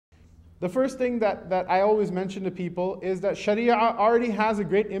The first thing that I always mention to people is that Sharia already has a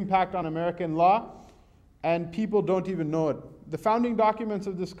great impact on American law, and people don't even know it. The founding documents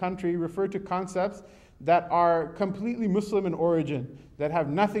of this country refer to concepts that are completely Muslim in origin, that have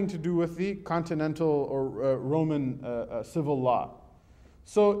nothing to do with the continental or Roman civil law.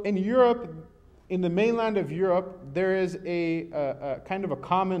 So in Europe, in the mainland of Europe, there is a kind of a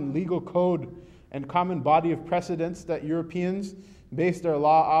common legal code and common body of precedents that Europeans base their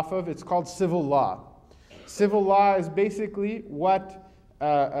law off of. It's called civil law. Civil law is basically what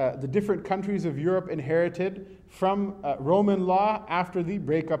the different countries of Europe inherited from Roman law after the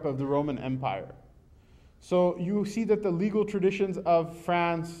breakup of the Roman Empire. So you see that the legal traditions of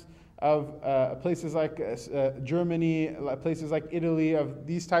France, of places like Germany, places like Italy, of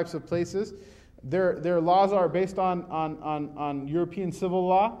these types of places, their laws are based on European civil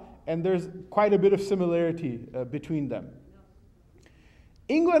law, and there's quite a bit of similarity between them.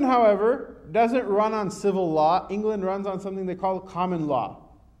 England, however, doesn't run on civil law. England runs on something they call common law.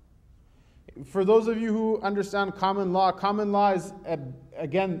 For those of you who understand common law is,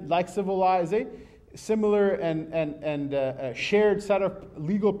 again, like civil law, is a similar and shared set of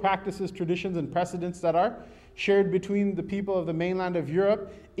legal practices, traditions, and precedents that are shared between the people of the mainland of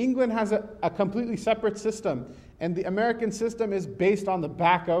Europe. England has a completely separate system, and the American system is based on the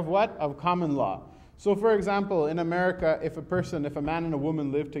back of what? Of common law. So for example, in America, if a man and a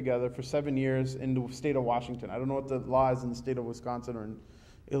woman live together for 7 years in the state of Washington, I don't know what the law is in the state of Wisconsin or in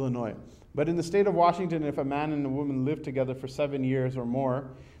Illinois, but in the state of Washington, if a man and a woman live together for 7 years or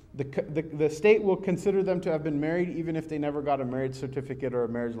more, the state will consider them to have been married even if they never got a marriage certificate or a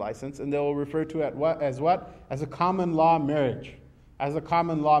marriage license, and they will refer to it as a common law marriage. As a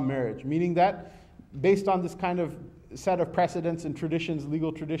common law marriage, meaning that based on this kind of set of precedents and traditions,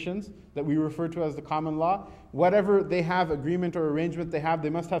 legal traditions, that we refer to as the common law, whatever they have, agreement or arrangement they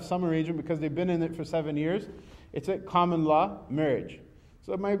must have some arrangement because they've been in it for 7 years. It's a common law marriage.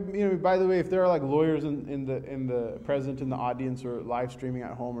 So it might, by the way, if there are like lawyers in the present in the audience or live streaming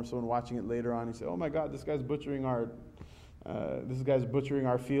at home or someone watching it later on, you say, oh my God, this guy's butchering our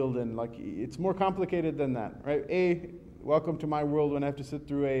field, and like it's more complicated than that, right? Welcome to my world when I have to sit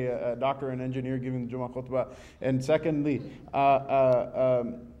through a doctor and engineer giving the Jummah khutbah. And secondly,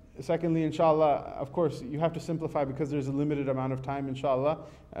 inshallah, of course, you have to simplify because there's a limited amount of time, inshallah.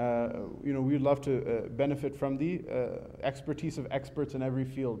 We'd love to benefit from the expertise of experts in every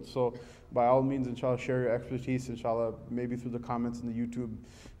field. So by all means, inshallah, share your expertise, inshallah, maybe through the comments in the YouTube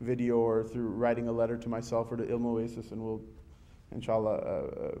video or through writing a letter to myself or to Ilm Oasis, and we'll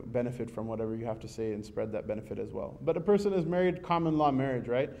inshallah, benefit from whatever you have to say and spread that benefit as well. But a person is married, common law marriage,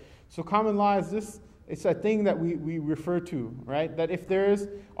 right? So common law is this, it's a thing that we refer to, right? That if there is,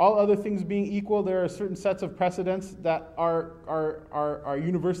 all other things being equal, there are certain sets of precedents that are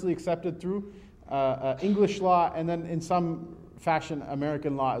universally accepted through English law, and then in some fashion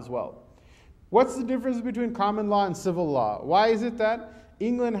American law as well. What's the difference between common law and civil law? Why is it that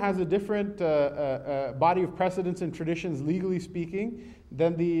England has a different body of precedents and traditions, legally speaking,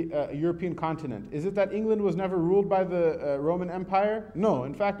 than the European continent? Is it that England was never ruled by the Roman Empire? No.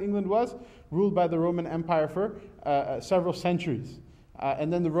 In fact, England was ruled by the Roman Empire for several centuries.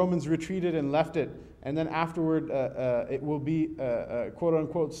 And then the Romans retreated and left it. And then afterward, it will be,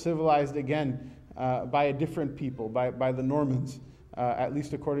 quote-unquote, civilized again by a different people, by the Normans. At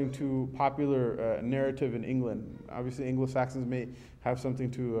least according to popular narrative in England. Obviously, Anglo-Saxons may have something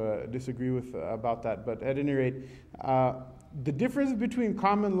to disagree with about that. But at any rate, the difference between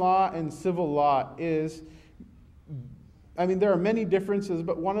common law and civil law is, there are many differences,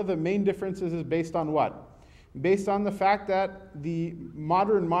 but one of the main differences is based on what? Based on the fact that the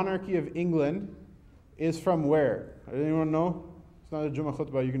modern monarchy of England is from where? Does anyone know? It's not a Jummah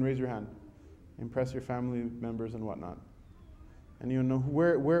khutbah, you can raise your hand. Impress your family members and whatnot. And you know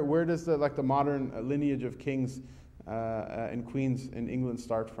where does the modern lineage of kings and queens in England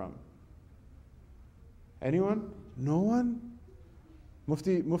start from? Anyone? No one?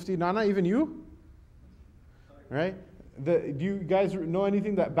 Mufti Nana, even you? Right? Do you guys know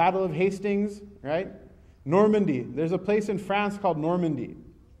anything? That Battle of Hastings, right? Normandy. There's a place in France called Normandy.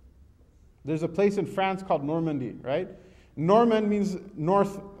 Right? Norman means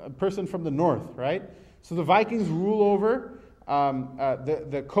north, a person from the north, right? So the Vikings rule over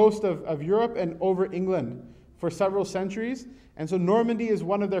the coast of Europe and over England for several centuries. And so Normandy is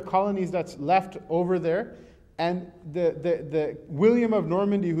one of their colonies that's left over there. And the William of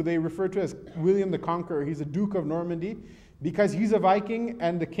Normandy, who they refer to as William the Conqueror, he's a Duke of Normandy because he's a Viking,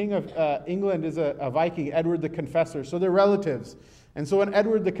 and the King of England is a Viking, Edward the Confessor. So they're relatives. And so when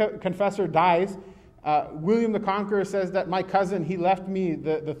Edward the Confessor dies, William the Conqueror says that my cousin, he left me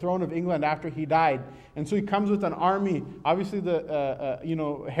the throne of England after he died. And so he comes with an army. Obviously,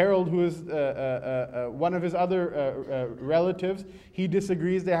 Harold, who is one of his other relatives, he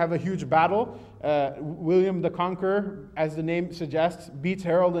disagrees. They have a huge battle. William the Conqueror, as the name suggests, beats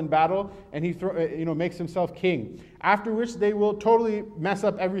Harold in battle, and he makes himself king. After which they will totally mess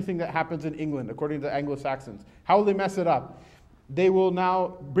up everything that happens in England, according to the Anglo-Saxons. How will they mess it up? They will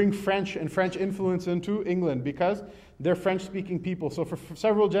now bring French and French influence into England because they're French-speaking people. So for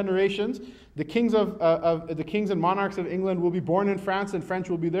several generations, the kings the kings and monarchs of England will be born in France, and French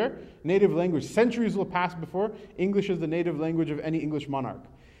will be their native language. Centuries will pass before English is the native language of any English monarch.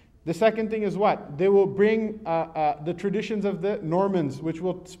 The second thing is what? They will bring the traditions of the Normans, which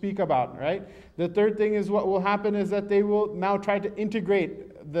we'll speak about, right? The third thing is what will happen is that they will now try to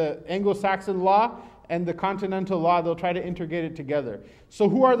integrate the Anglo-Saxon law and the continental law. They'll try to integrate it together. So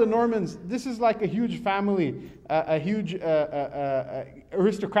who are the Normans? This is like a huge family, a huge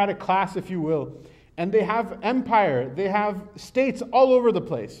aristocratic class, if you will. And they have empire. They have states all over the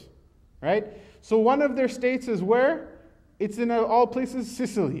place, right? So one of their states is where? It's in all places,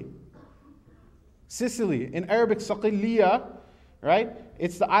 Sicily. Sicily, in Arabic, Saqiliya, right?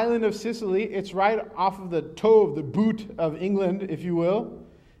 It's the island of Sicily. It's right off of the toe of the boot of England, if you will.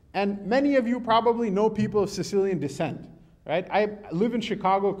 And many of you probably know people of Sicilian descent, right? I live in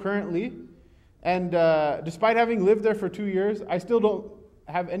Chicago currently, and despite having lived there for 2 years, I still don't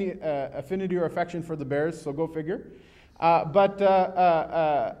have any affinity or affection for the Bears, so go figure. But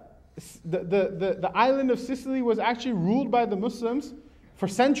the island of Sicily was actually ruled by the Muslims for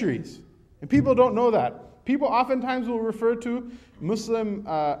centuries, and people don't know that. People oftentimes will refer to Muslim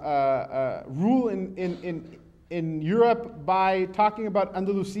rule in Europe by talking about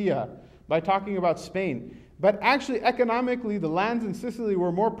Andalusia, by talking about Spain. But actually, economically, the lands in Sicily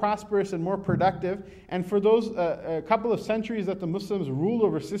were more prosperous and more productive. And for those a couple of centuries that the Muslims ruled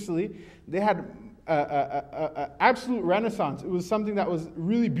over Sicily, they had absolute renaissance. It was something that was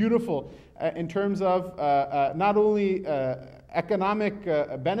really beautiful in terms of not only economic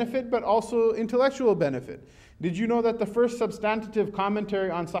benefit, but also intellectual benefit. Did you know that the first substantive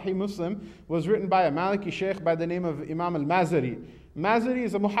commentary on Sahih Muslim was written by a Maliki Shaykh by the name of Imam al-Mazari? Mazari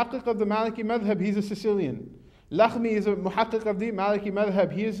is a muhaqqiq of the Maliki madhab, he's a Sicilian. Lakhmi is a muhaqqiq of the Maliki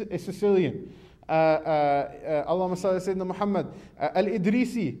madhab, he is a Sicilian. Allahumma salli Sayyidina Muhammad.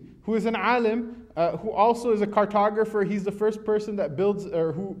 Al-Idrisi, who is an alim, who also is a cartographer, he's the first person that builds,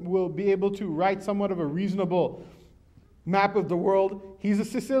 or who will be able to write somewhat of a reasonable map of the world. He's a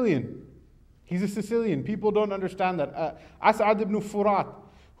Sicilian. He's a Sicilian. People don't understand that. As'ad ibn Furat,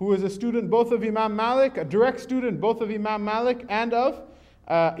 who is a student both of Imam Malik, a direct student both of Imam Malik and of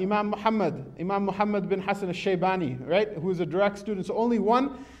Imam Muhammad bin Hassan al-Shaybani, right? Who is a direct student. So only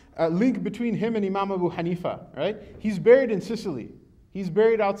one link between him and Imam Abu Hanifa, right? He's buried in Sicily. He's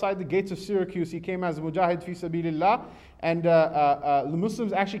buried outside the gates of Syracuse. He came as a mujahid fi sabilillah. And the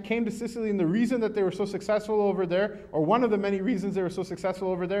Muslims actually came to Sicily, and the reason that they were so successful over there, or one of the many reasons they were so successful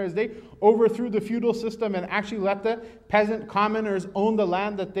over there, is they overthrew the feudal system and actually let the peasant commoners own the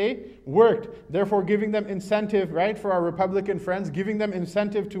land that they worked. Therefore giving them incentive, right, for our Republican friends, giving them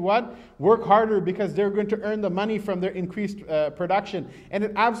incentive to what? Work harder, because they're going to earn the money from their increased production. And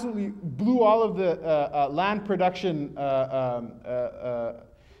it absolutely blew all of the land production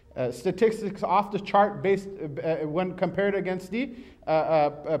statistics off the chart based when compared against the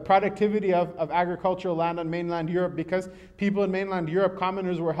productivity of agricultural land on mainland Europe, because people in mainland Europe,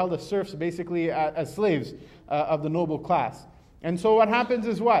 commoners, were held as serfs, basically as slaves of the noble class. And so what happens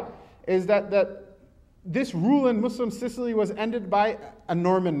is what? Is that this rule in Muslim Sicily was ended by a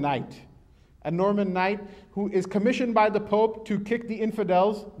Norman knight. A Norman knight who is commissioned by the Pope to kick the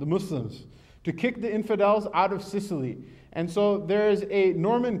infidels, the Muslims, to kick the infidels out of Sicily. And so there is a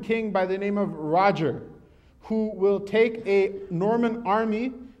Norman king by the name of Roger, who will take a Norman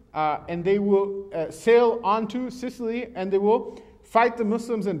army and they will sail onto Sicily, and they will fight the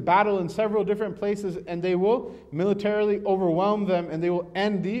Muslims in battle in several different places, and they will militarily overwhelm them, and they will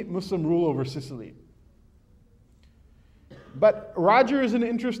end the Muslim rule over Sicily. But Roger is an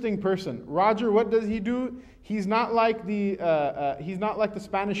interesting person. Roger, what does he do? He's not like the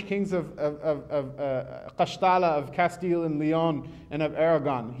Spanish kings of Castilla, of Castile and Leon, and of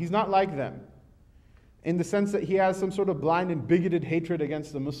Aragon. He's not like them, in the sense that he has some sort of blind and bigoted hatred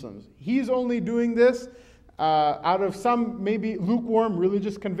against the Muslims. He's only doing this out of some maybe lukewarm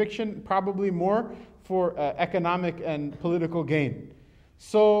religious conviction, probably more for economic and political gain.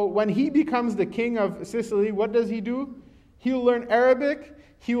 So when he becomes the king of Sicily, what does he do? He'll learn Arabic,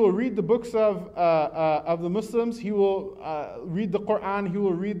 He will read the books of the Muslims. He will read the Quran. He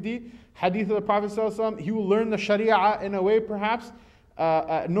will read the Hadith of the Prophet ﷺ. He will learn the Sharia in a way perhaps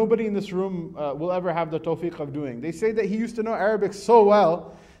nobody in this room will ever have the tawfiq of doing. They say that he used to know Arabic so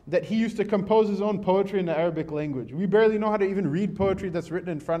well that he used to compose his own poetry in the Arabic language. We barely know how to even read poetry that's written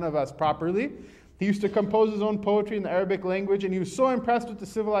in front of us properly. He used to compose his own poetry in the Arabic language, and he was so impressed with the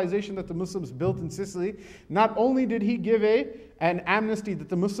civilization that the Muslims built in Sicily. Not only did he give an amnesty that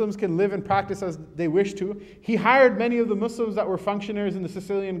the Muslims can live and practice as they wish to, he hired many of the Muslims that were functionaries in the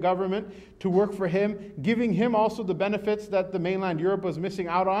Sicilian government to work for him, giving him also the benefits that the mainland Europe was missing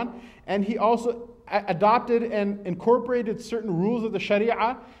out on. And he also adopted and incorporated certain rules of the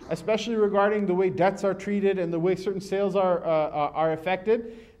Sharia, especially regarding the way debts are treated and the way certain sales are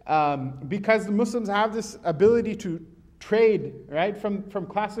affected. Because the Muslims have this ability to trade, right, from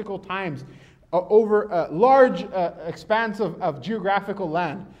classical times over a large expanse of geographical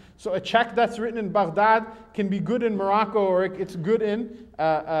land. So a check that's written in Baghdad can be good in Morocco, or it's good in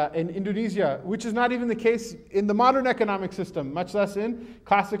Indonesia, which is not even the case in the modern economic system, much less in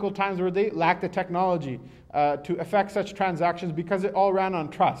classical times where they lacked the technology to effect such transactions because it all ran on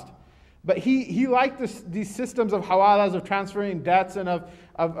trust. But he liked these systems of hawalas, of transferring debts and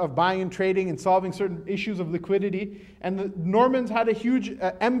of buying and trading and solving certain issues of liquidity. And the Normans had a huge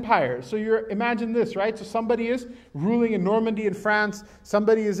empire. So imagine this, right? So somebody is ruling in Normandy in France,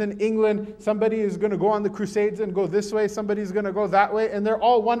 somebody is in England, somebody is going to go on the Crusades and go this way, somebody is going to go that way, and they're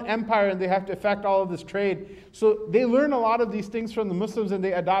all one empire and they have to affect all of this trade. So they learn a lot of these things from the Muslims and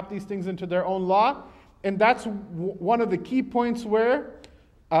they adopt these things into their own law. And that's one of the key points where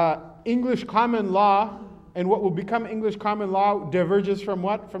English common law and what will become English common law diverges from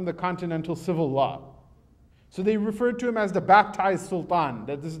what? From the continental civil law. So they referred to him as the baptized sultan,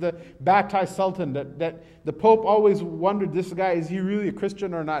 that this is the baptized sultan, that the Pope always wondered, this guy, is he really a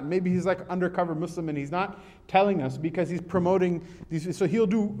Christian or not? Maybe he's like undercover Muslim and he's not telling us because he's promoting these. So he'll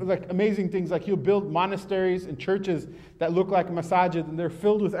do like amazing things, like he'll build monasteries and churches that look like masajid and they're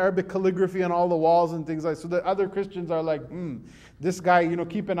filled with Arabic calligraphy on all the walls and things like that. So the other Christians are like, this guy,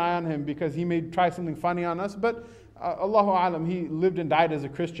 keep an eye on him because he may try something funny on us. But Allahu Alam, he lived and died as a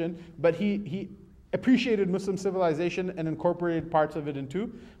Christian, but he appreciated Muslim civilization and incorporated parts of it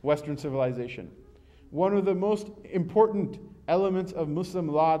into Western civilization. One of the most important elements of Muslim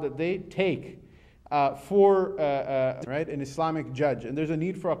law that they take for an Islamic judge, and there's a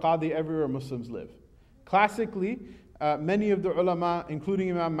need for a qadi everywhere Muslims live. Classically, many of the ulama, including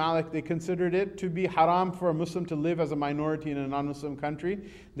Imam Malik, they considered it to be haram for a Muslim to live as a minority in a non-Muslim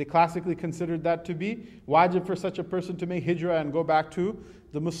country. They classically considered that to be wajib for such a person to make hijrah and go back to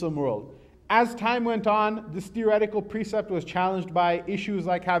the Muslim world. As time went on, this theoretical precept was challenged by issues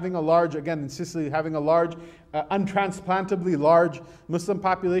like having a large, again in Sicily, having a large, untransplantably large Muslim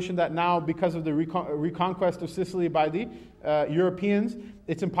population that now, because of the reconquest of Sicily by the Europeans,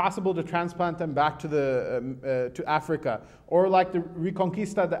 it's impossible to transplant them back to Africa. Or like the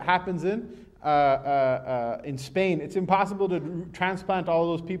Reconquista that happens in Spain, it's impossible to transplant all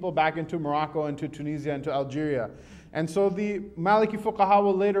those people back into Morocco, into Tunisia, into Algeria. And so the Maliki fuqaha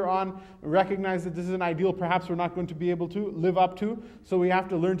will later on recognize that this is an ideal perhaps we're not going to be able to live up to, so we have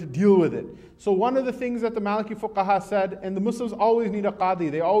to learn to deal with it. So one of the things that the Maliki fuqaha said, and the Muslims always need a qadi,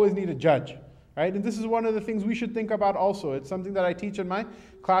 they always need a judge, right? And this is one of the things we should think about also. It's something that I teach in my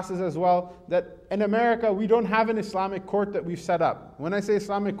classes as well, that in America we don't have an Islamic court that we've set up. When I say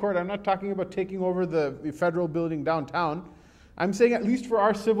Islamic court, I'm not talking about taking over the federal building downtown. I'm saying at least for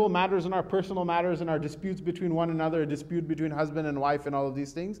our civil matters and our personal matters and our disputes between one another, a dispute between husband and wife and all of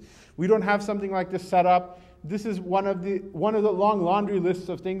these things, we don't have something like this set up. This is one of the long laundry lists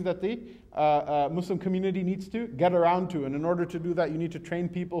of things that the Muslim community needs to get around to. And in order to do that, you need to train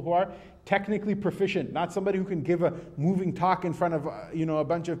people who are technically proficient, not somebody who can give a moving talk in front of a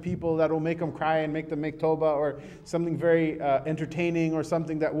bunch of people that will make them cry and make them make tawbah, or something very entertaining, or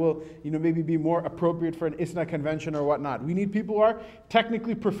something that will maybe be more appropriate for an ISNA convention or whatnot. We need people who are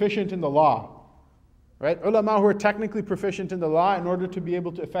technically proficient in the law. Right? Ulama who are technically proficient in the law in order to be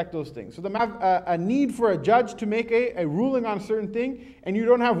able to effect those things. So they have a need for a judge to make a ruling on a certain thing, and you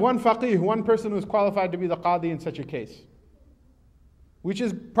don't have one faqih, one person who is qualified to be the qadi in such a case. Which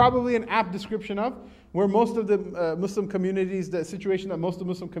is probably an apt description of where most of the Muslim communities, the situation that most of the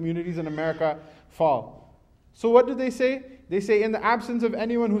Muslim communities in America fall. So what do they say? They say in the absence of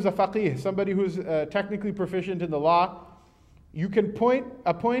anyone who's a faqih, somebody who's technically proficient in the law, you can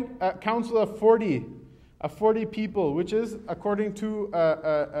appoint a council of 40 people, which is, according to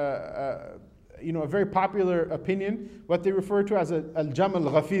a very popular opinion, what they refer to as al-jam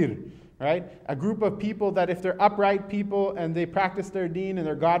al-ghafir, right? A group of people that if they're upright people and they practice their deen and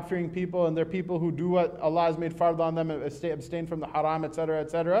they're God-fearing people and they're people who do what Allah has made fard on them and abstain from the haram,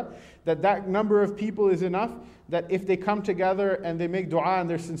 etc., that number of people is enough that if they come together and they make dua and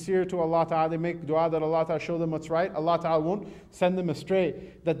they're sincere to Allah Ta'ala, they make dua that Allah Ta'ala show them what's right, Allah Ta'ala won't send them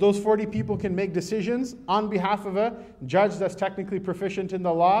astray. That those 40 people can make decisions on behalf of a judge that's technically proficient in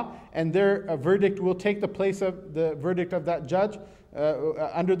the law, and their verdict will take the place of the verdict of that judge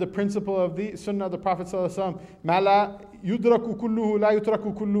under the principle of the Sunnah of the Prophet ﷺ. Ma la yudraku kulluhu la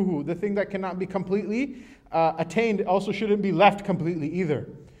yutraku kulluhu. The thing that cannot be completely attained also shouldn't be left completely either.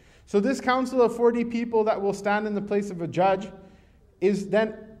 So this council of 40 people that will stand in the place of a judge is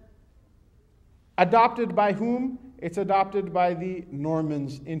then adopted by whom? It's adopted by the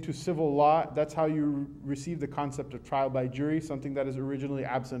Normans into civil law. That's how you receive the concept of trial by jury, something that is originally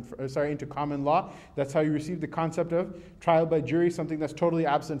absent, into common law. That's how you receive the concept of trial by jury, something that's totally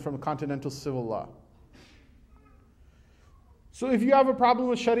absent from continental civil law. So if you have a problem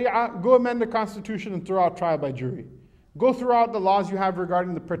with Sharia, go amend the constitution and throw out trial by jury. Go through out the laws you have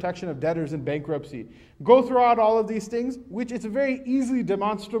regarding the protection of debtors in bankruptcy. Go through out all of these things, which it's very easily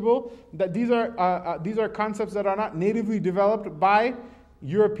demonstrable that these are concepts that are not natively developed by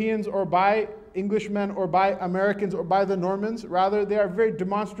Europeans or by Englishmen or by Americans or by the Normans. Rather, they are very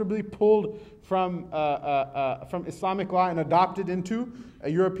demonstrably pulled from Islamic law and adopted into a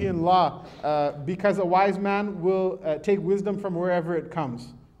European law because a wise man will take wisdom from wherever it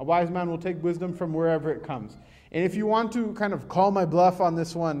comes. A wise man will take wisdom from wherever it comes. And if you want to kind of call my bluff on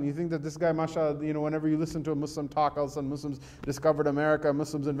this one, you think that this guy, mashallah, whenever you listen to a Muslim talk, all of a sudden Muslims discovered America,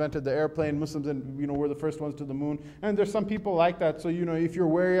 Muslims invented the airplane, Muslims were the first ones to the moon. And there's some people like that. So, if you're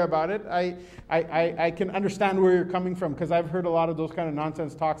wary about it, I can understand where you're coming from, because I've heard a lot of those kind of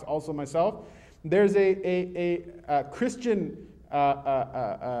nonsense talks also myself. There's a Christian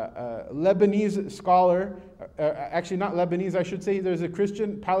Lebanese scholar, actually not Lebanese, I should say. There's a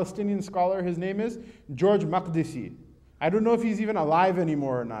Christian Palestinian scholar. His name is George Maqdisi. I don't know if he's even alive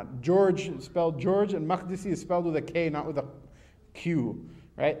anymore or not. George is spelled George, and Maqdisi is spelled with a K, not with a Q,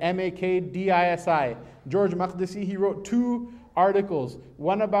 right? Makdisi. George Maqdisi, he wrote 2 articles.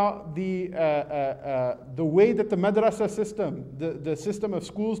 One about the way that the madrasa system, the system of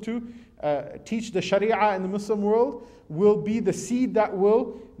schools to teach the Sharia in the Muslim world, will be the seed that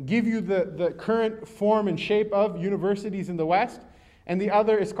will give you the current form and shape of universities in the West. And the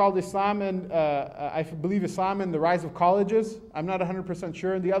other is called Islam and, I believe, Islam and the Rise of Colleges. I'm not 100%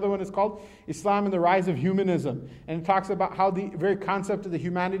 sure. And the other one is called Islam and the Rise of Humanism. And it talks about how the very concept of the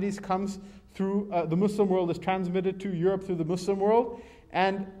humanities comes through the Muslim world, is transmitted to Europe through the Muslim world.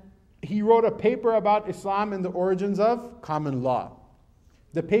 And he wrote a paper about Islam and the origins of common law.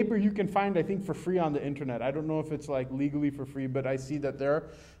 The paper you can find, I think, for free on the internet. I don't know if it's like legally for free, but I see that there are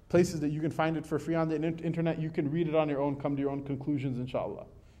places that you can find it for free on the internet. You can read it on your own, come to your own conclusions, inshallah.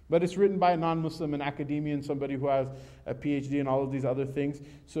 But it's written by a non-Muslim, an academian, somebody who has a PhD and all of these other things.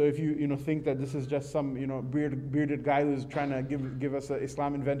 So if you think that this is just some bearded guy who's trying to give us a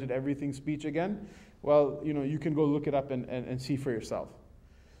Islam invented everything speech again, well, you can go look it up and see for yourself.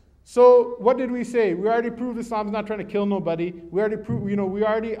 So what did we say? We already proved Islam's not trying to kill nobody. We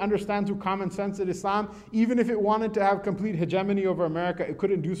already understand through common sense that Islam, even if it wanted to have complete hegemony over America, it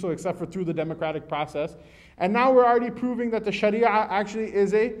couldn't do so except for through the democratic process. And now we're already proving that the Sharia actually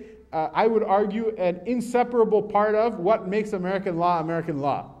is I would argue, an inseparable part of what makes American law American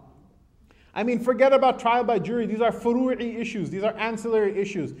law. I mean, forget about trial by jury. These are furu'i issues. These are ancillary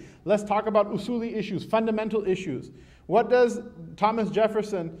issues. Let's talk about usuli issues, fundamental issues. What does Thomas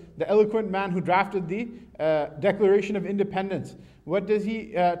Jefferson, the eloquent man who drafted the Declaration of Independence, what does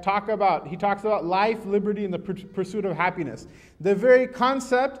he talk about? He talks about life, liberty, and the pursuit of happiness. The very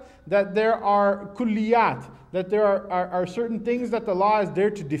concept that there are kulliyat, that there are certain things that the law is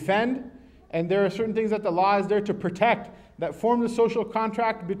there to defend, and there are certain things that the law is there to protect, that form the social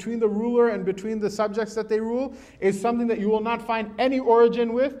contract between the ruler and between the subjects that they rule, is something that you will not find any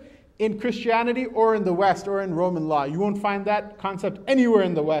origin with in Christianity or in the West or in Roman law. You won't find that concept anywhere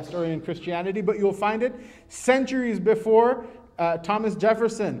in the West or in Christianity, but you'll find it centuries before Thomas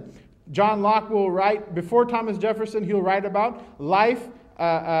Jefferson. John Locke will write, before Thomas Jefferson, he'll write about life,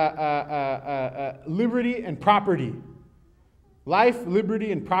 liberty, and property. Life,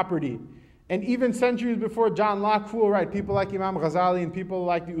 liberty, and property. And even centuries before John Locke, who will write, people like Imam Ghazali and people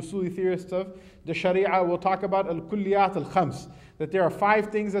like the usuli theorists of the Sharia will talk about al-kulliyat al-khams, that there are 5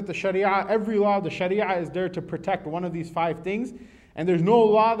 things that the Sharia, every law of the Sharia is there to protect one of these 5 things. And there's no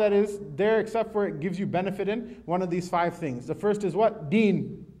law that is there except for it gives you benefit in one of these 5 things. The first is what?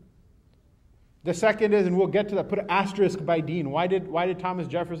 Deen. The second is, and we'll get to that, put an asterisk by deen. Why did Thomas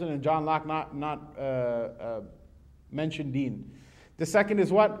Jefferson and John Locke not mention deen? The second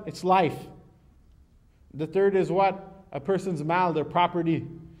is what? It's life. The third is what? A person's mal, their property.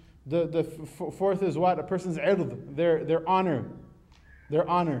 The fourth is what? A person's ird, their honor. Their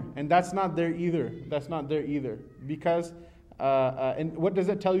honor. And that's not there either. That's not there either. Because, and what does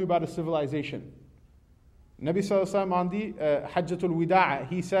it tell you about a civilization? Nabi Sallallahu Alaihi Wasallam on the Hajjatul Wida',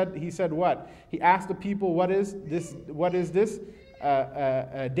 he said what? He asked the people, what is this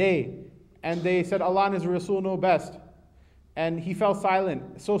day? And they said, Allah and His Rasul know best. And he fell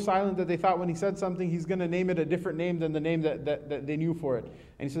silent, so silent that they thought when he said something, he's going to name it a different name than the name that they knew for it.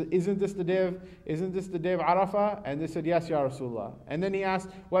 And he said, isn't this the day of Arafah? And they said, yes, Ya Rasulullah. And then he asked,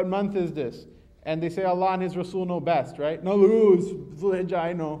 what month is this? And they say, Allah and His Rasul know best, right? No, it's Dhul Hijjah,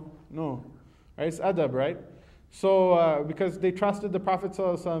 I know. No. Right? It's adab, right? So, because they trusted the Prophet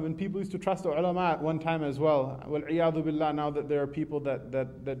ﷺ, and people used to trust the ulama at one time as well. Wal-iyadhu billah, now that there are people that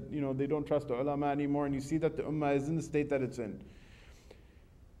they don't trust the ulama anymore, and you see that the ummah is in the state that it's in.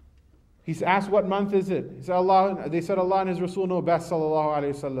 He's asked, what month is it? He said, they said, Allah and His Rasul know best, sallallahu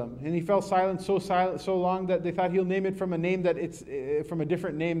alayhi wasallam. And he fell silent so long that they thought he'll name it from a name that it's from a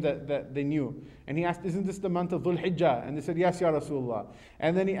different name that they knew. And he asked, isn't this the month of Dhul Hijjah? And they said, yes, Ya Rasulullah.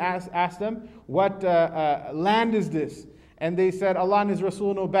 And then he asked them, what land is this? And they said, Allah and His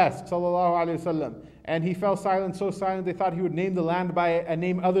Rasul know best, sallallahu alayhi wasallam. And he fell silent, so silent they thought he would name the land by a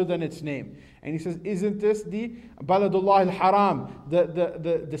name other than its name. And he says, isn't this the Baladullah al-Haram,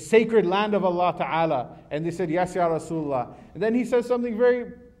 the sacred land of Allah Ta'ala? And they said, yes, Ya Rasulullah. And then he says something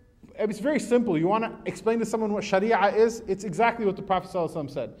it's very simple. You want to explain to someone what Sharia is? It's exactly what the Prophet ﷺ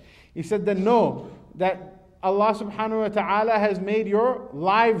said. He said, then know that Allah subhanahu wa ta'ala has made your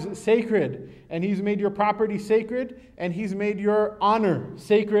lives sacred, and He's made your property sacred, and He's made your honor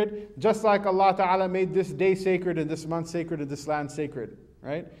sacred, just like Allah ta'ala made this day sacred, and this month sacred, and this land sacred,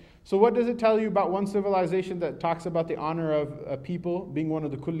 right? So what does it tell you about one civilization that talks about the honor of people being one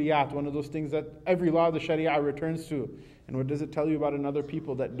of the kulliyat, one of those things that every law of the Sharia returns to? And what does it tell you about another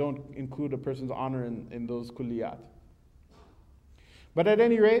people that don't include a person's honor in those kulliyat? But at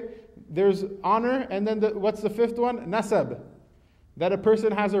any rate, there's honor, and then what's the fifth one? Nasab. That a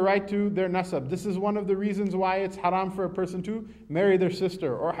person has a right to their nasab. This is one of the reasons why it's haram for a person to marry their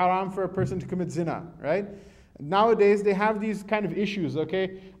sister, or haram for a person to commit zina, right? Nowadays, they have these kind of issues,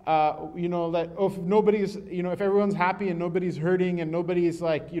 okay? That if nobody's, if everyone's happy and nobody's hurting and nobody's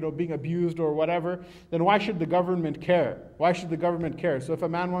being abused or whatever, then why should the government care? Why should the government care? So if a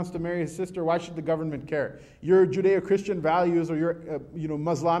man wants to marry his sister, why should the government care? Your Judeo-Christian values or your,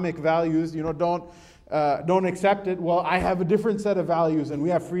 Muslimic values, don't accept it. Well, I have a different set of values and we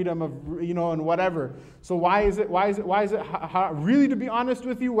have freedom of, and whatever. So why is it really, to be honest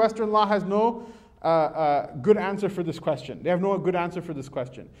with you, Western law has no good answer for this question. They have no good answer for this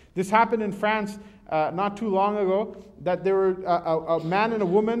question. This happened in France not too long ago, that there were a man and a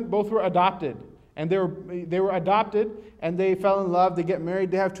woman, both were adopted. And they were adopted, and they fell in love, they get married,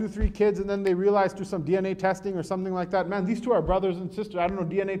 they have 2-3 kids, and then they realize through some DNA testing or something like that, man, these two are brothers and sisters, I don't know,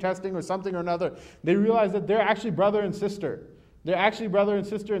 DNA testing or something or another. They realize that they're actually brother and sister. They're actually brother and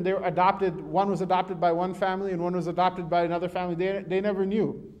sister, and they were adopted. One was adopted by one family, and one was adopted by another family. They never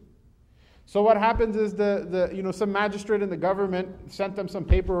knew. So what happens is some magistrate in the government sent them some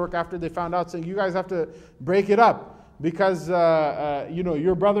paperwork after they found out, saying, you guys have to break it up because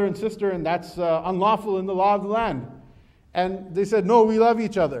you're brother and sister, and that's unlawful in the law of the land. And they said, no, we love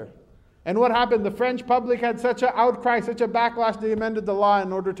each other. And what happened? The French public had such an outcry, such a backlash, they amended the law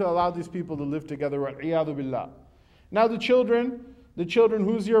in order to allow these people to live together. Wal-iyadhu billah. Now the children,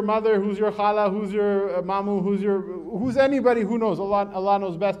 who's your mother, who's your khala, who's your mamu, who's anybody, who knows? Allah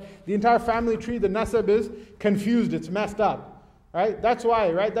knows best. The entire family tree, the nasab, is confused, it's messed up. Right? That's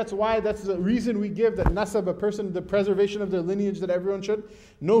why, right? That's the reason we give that nasab, a person, the preservation of their lineage, that everyone should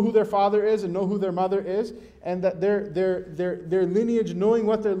know who their father is and know who their mother is, and that their lineage, knowing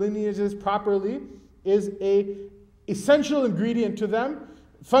what their lineage is properly, is a essential ingredient to them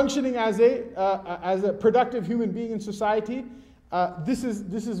functioning as a productive human being in society. This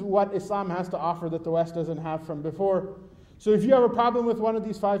is what Islam has to offer that the West doesn't have from before. So if you have a problem with one of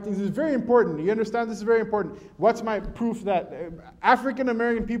these 5 things, it's very important. You understand this is very important. What's my proof that African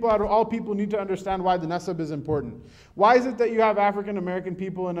American people, out of all people, need to understand why the nasab is important? Why is it that you have African American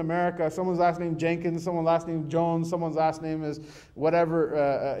people in America, someone's last name Jenkins, someone's last name Jones, someone's last name is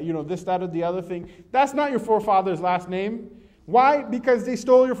whatever, this, that, or the other thing? That's not your forefather's last name. Why? Because they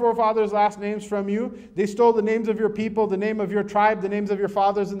stole your forefathers' last names from you. They stole the names of your people, the name of your tribe, the names of your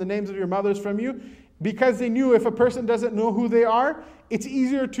fathers, and the names of your mothers from you. because they knew if a person doesn't know who they are, it's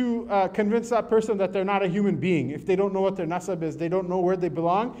easier to convince that person that they're not a human being. If they don't know what their nasab is, they don't know where they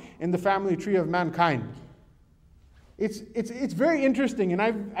belong in the family tree of mankind. It's very interesting, and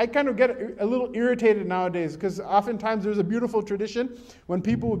I kind of get a little irritated nowadays, because oftentimes there's a beautiful tradition when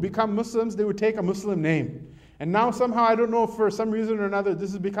people would become Muslims, they would take a Muslim name. And now somehow, I don't know, for some reason or another,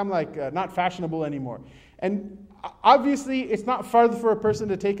 this has become like not fashionable anymore. And obviously, it's not fard for a person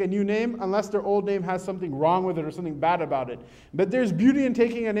to take a new name unless their old name has something wrong with it or something bad about it. But there's beauty in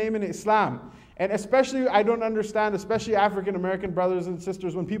taking a name in Islam. And especially, I don't understand, especially African American brothers and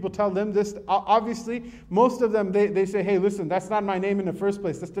sisters, when people tell them this, obviously, most of them, they say, hey, listen, that's not my name in the first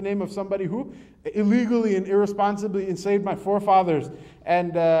place. That's the name of somebody who illegally and irresponsibly enslaved my forefathers.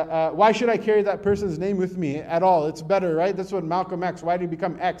 And why should I carry that person's name with me at all? It's better, right? That's what Malcolm X, why did he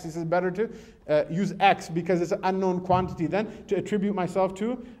become X? He says better to use X because it's an unknown quantity than to attribute myself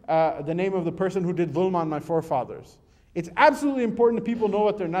to the name of the person who did dhulm on my forefathers. It's absolutely important that people know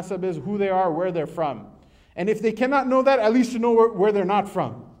what their nasab is, who they are, where they're from. And if they cannot know that, at least to know where they're not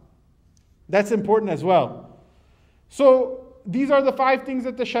from. That's important as well. So these are the 5 things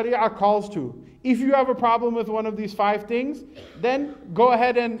that the Sharia calls to. If you have a problem with one of these 5 things, then go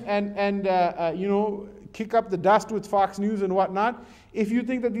ahead and kick up the dust with Fox News and whatnot. If you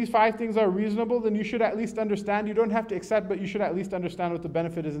think that these 5 things are reasonable, then you should at least understand. You don't have to accept, but you should at least understand what the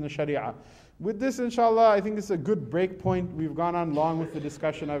benefit is in the Sharia. With this, inshallah, I think it's a good break point. We've gone on long with the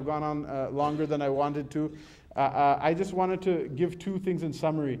discussion. I've gone on longer than I wanted to. I just wanted to give 2 things in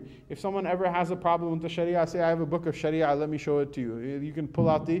summary. If someone ever has a problem with the Sharia, say, I have a book of Sharia, let me show it to you. You can pull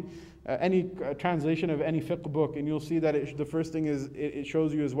out any translation of any fiqh book, and you'll see that the first thing is it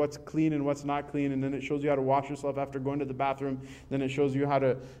shows you is what's clean and what's not clean, and then it shows you how to wash yourself after going to the bathroom. Then it shows you how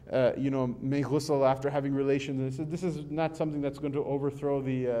to make ghusl after having relations. And this is not something that's going to overthrow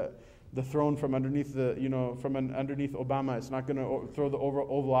the throne from underneath underneath Obama. It's not going to throw the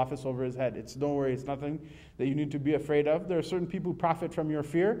Oval Office over his head. Don't worry, it's nothing that you need to be afraid of. There are certain people who profit from your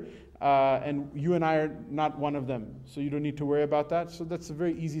fear, and you and I are not one of them. So you don't need to worry about that. So that's a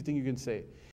very easy thing you can say.